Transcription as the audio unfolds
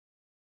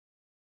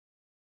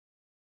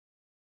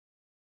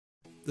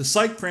The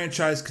Psych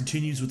franchise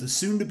continues with the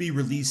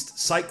soon-to-be-released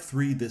Psych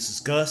 3 This Is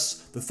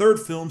Gus, the third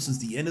film since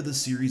the end of the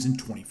series in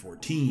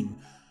 2014.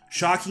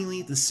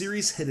 Shockingly, the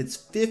series hit its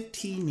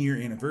 15-year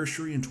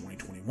anniversary in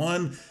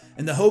 2021,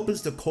 and the hope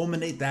is to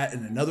culminate that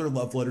in another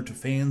love letter to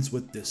fans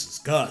with This Is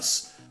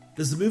Gus.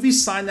 Does the movie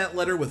sign that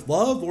letter with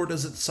love, or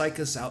does it psych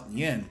us out in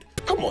the end?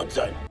 Come on,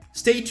 son.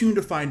 Stay tuned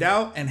to find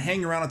out, and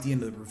hang around at the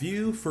end of the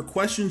review for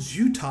questions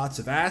you tots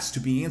have asked to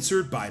be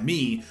answered by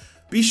me.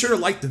 Be sure to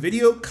like the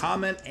video,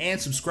 comment, and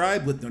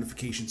subscribe with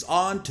notifications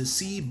on to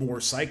see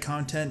more Psych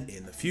content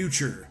in the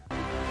future.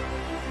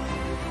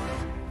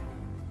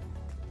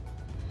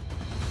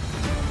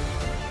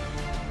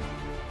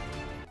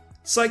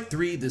 Psych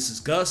 3 This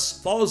Is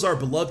Gus follows our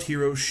beloved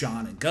heroes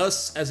Shawn and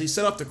Gus as they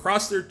set off to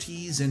cross their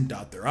T's and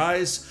dot their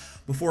I's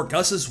before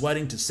Gus's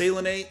wedding to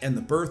Selene and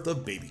the birth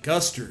of baby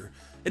Guster.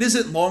 It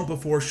isn't long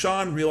before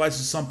Shawn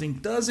realizes something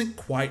doesn't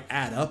quite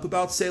add up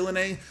about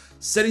Selene,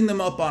 setting them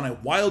up on a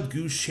wild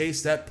goose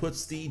chase that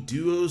puts the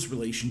duo's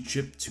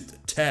relationship to the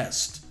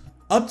test.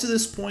 Up to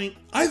this point,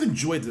 I've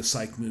enjoyed the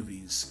Psych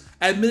movies.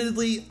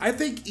 Admittedly, I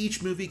think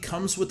each movie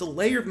comes with a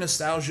layer of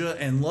nostalgia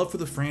and love for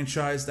the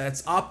franchise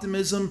that's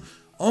optimism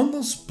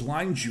almost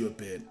blinds you a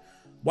bit.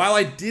 While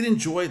I did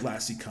enjoy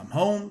Lassie Come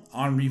Home,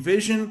 on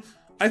revision,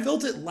 I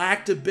felt it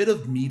lacked a bit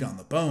of meat on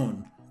the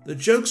bone. The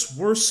jokes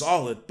were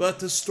solid, but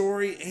the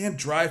story and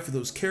drive for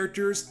those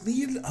characters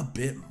needed a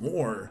bit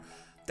more.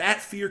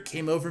 That fear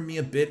came over me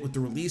a bit with the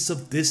release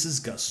of This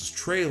Is Gus's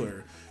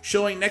trailer,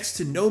 showing next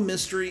to no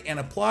mystery and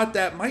a plot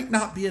that might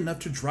not be enough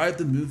to drive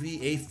the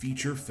movie a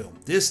feature film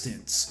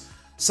distance.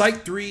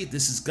 Psych 3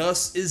 This Is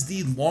Gus is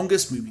the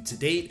longest movie to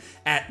date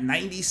at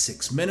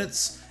 96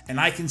 minutes, and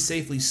I can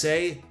safely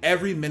say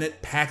every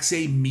minute packs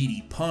a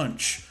meaty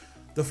punch.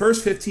 The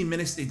first 15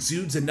 minutes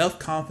exudes enough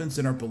confidence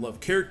in our beloved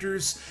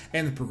characters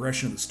and the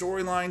progression of the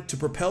storyline to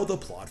propel the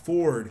plot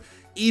forward,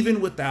 even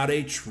without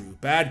a true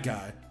bad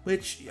guy,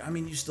 which, I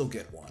mean, you still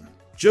get one.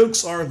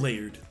 Jokes are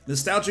layered.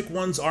 Nostalgic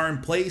ones are in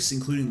place,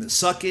 including the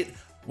suck it,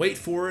 wait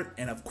for it,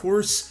 and of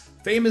course,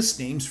 famous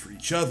names for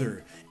each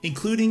other,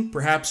 including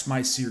perhaps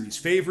my series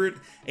favorite,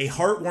 a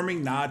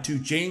heartwarming nod to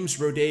James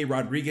Roday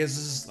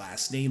Rodriguez's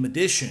last name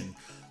addition.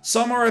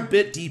 Some are a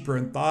bit deeper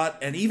in thought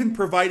and even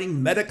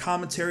providing meta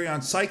commentary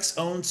on Psych's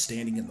own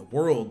standing in the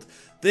world.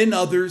 Then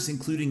others,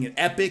 including an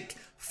epic,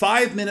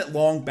 5-minute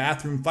long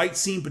bathroom fight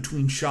scene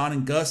between Shawn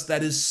and Gus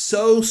that is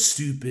so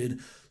stupid,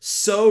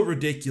 so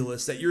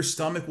ridiculous that your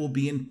stomach will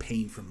be in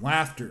pain from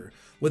laughter.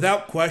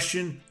 Without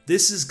question,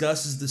 This Is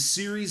Gus is the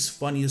series'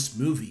 funniest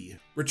movie.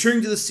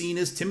 Returning to the scene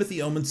is Timothy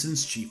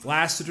Omundson's Chief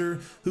Lassiter,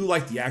 who,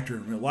 like the actor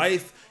in real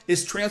life,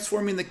 is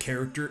transforming the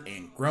character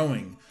and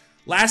growing.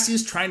 Lassie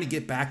is trying to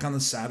get back on the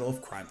saddle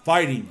of crime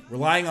fighting,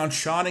 relying on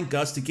Shawn and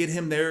Gus to get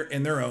him there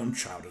in their own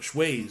childish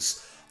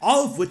ways.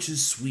 All of which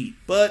is sweet,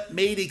 but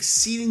made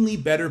exceedingly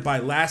better by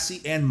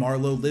Lassie and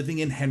Marlowe living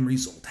in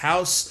Henry's old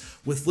house,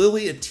 with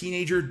Lily, a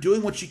teenager,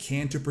 doing what she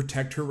can to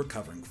protect her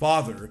recovering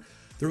father.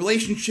 The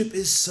relationship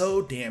is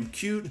so damn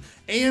cute,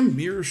 and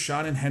mirrors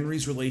Shawn and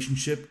Henry's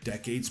relationship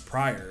decades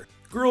prior.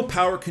 Girl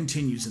power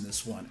continues in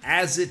this one,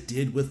 as it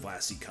did with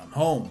Lassie Come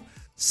Home.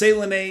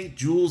 Selene,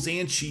 Jules,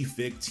 and Chief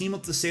Vick team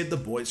up to save the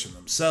boys from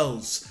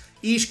themselves,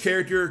 each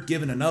character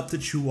given enough to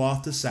chew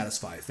off to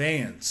satisfy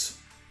fans.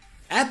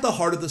 At the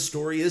heart of the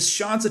story is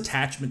Shawn's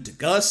attachment to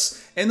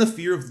Gus and the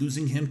fear of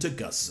losing him to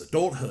Gus's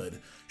adulthood.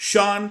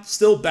 Shawn,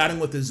 still battling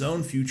with his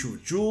own future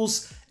with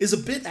Jules, is a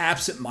bit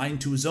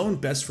absent-minded to his own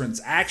best friend's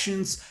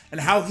actions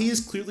and how he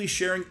is clearly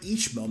sharing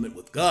each moment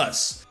with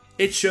Gus.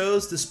 It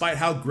shows, despite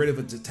how great of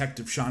a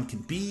detective Shawn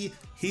can be,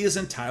 he is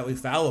entirely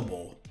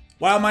fallible.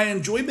 While my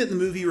enjoyment in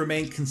the movie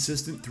remained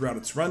consistent throughout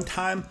its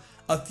runtime,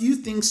 a few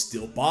things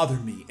still bother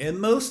me, and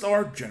most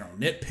are general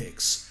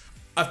nitpicks.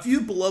 A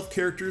few beloved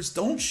characters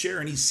don't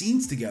share any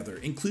scenes together,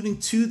 including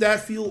two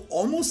that feel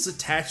almost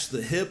attached to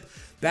the hip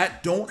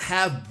that don't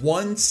have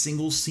one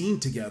single scene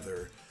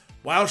together.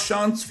 While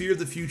Shawn's fear of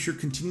the future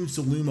continues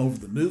to loom over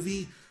the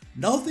movie,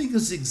 nothing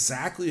is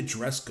exactly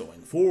addressed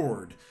going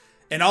forward.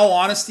 In all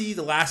honesty,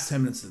 the last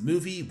 10 minutes of the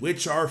movie,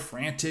 which are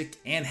frantic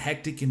and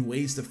hectic in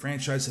ways the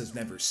franchise has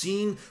never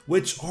seen,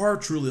 which are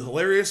truly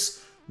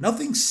hilarious,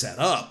 nothing's set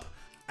up.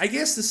 I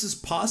guess this is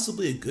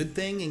possibly a good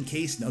thing in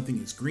case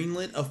nothing is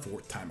greenlit a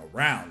fourth time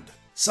around.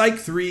 Psych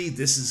 3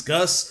 This Is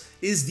Gus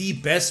is the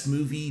best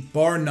movie,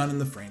 bar none, in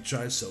the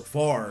franchise so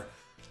far.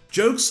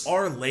 Jokes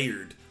are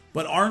layered,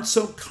 but aren't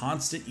so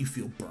constant you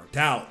feel burnt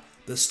out.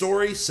 The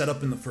story, set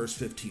up in the first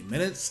 15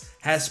 minutes,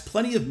 has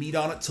plenty of meat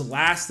on it to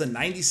last the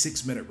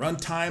 96-minute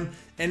runtime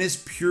and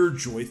is pure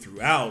joy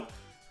throughout.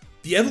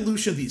 The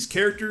evolution of these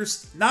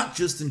characters, not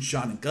just in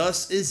Shawn and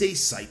Gus, is a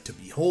sight to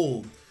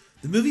behold.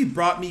 The movie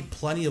brought me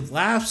plenty of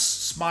laughs,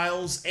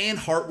 smiles, and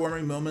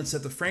heartwarming moments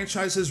that the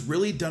franchise has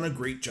really done a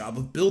great job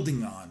of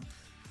building on.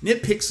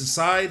 Nitpicks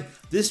aside,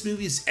 this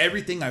movie is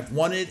everything I've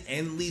wanted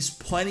and leaves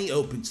plenty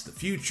open to the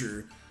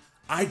future.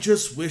 I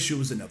just wish it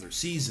was another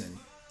season,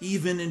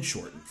 even in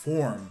shortened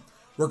form.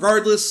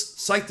 Regardless,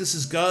 Psych This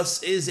Is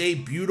Gus is a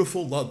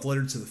beautiful love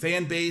letter to the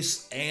fan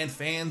base, and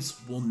fans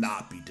will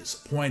not be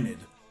disappointed.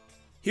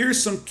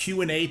 Here's some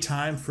Q&A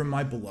time from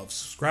my beloved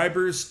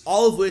subscribers,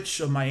 all of which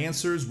of my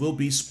answers will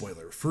be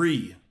spoiler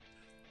free.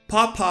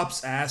 Pop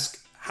Pops ask,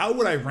 how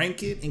would I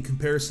rank it in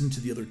comparison to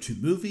the other two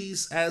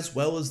movies as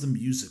well as the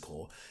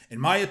musical? In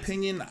my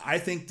opinion, I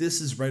think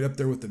this is right up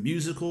there with the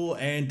musical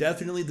and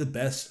definitely the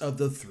best of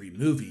the three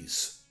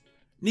movies.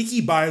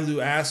 Nikki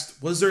Bailu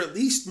asked, was there at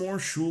least more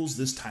Jules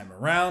this time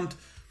around?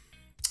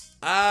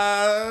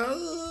 Not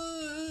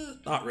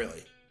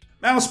really.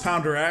 Mouse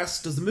Pounder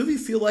asks, does the movie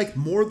feel like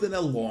more than a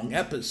long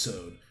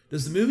episode?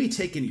 Does the movie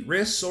take any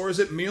risks, or is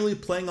it merely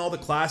playing all the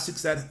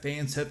classics that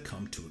fans have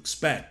come to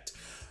expect?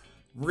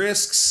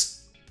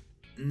 Risks?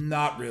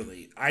 Not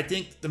really. I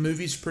think the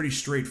movie's pretty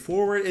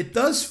straightforward. It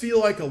does feel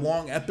like a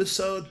long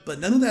episode, but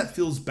none of that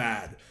feels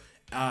bad.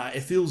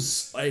 It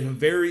feels like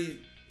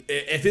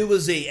if it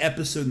was a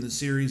episode in the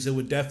series, it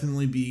would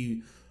definitely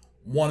be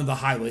one of the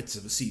highlights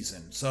of the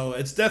season. So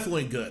it's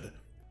definitely good.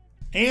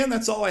 And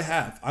that's all I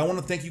have. I want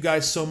to thank you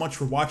guys so much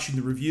for watching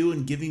the review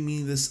and giving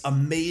me this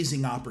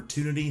amazing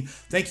opportunity.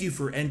 Thank you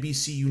for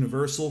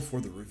NBCUniversal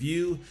for the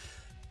review.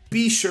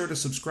 Be sure to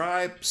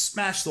subscribe,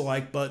 smash the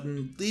like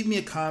button, leave me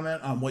a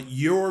comment on what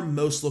you're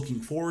most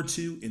looking forward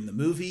to in the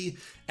movie,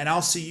 and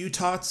I'll see you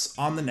tots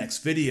on the next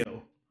video.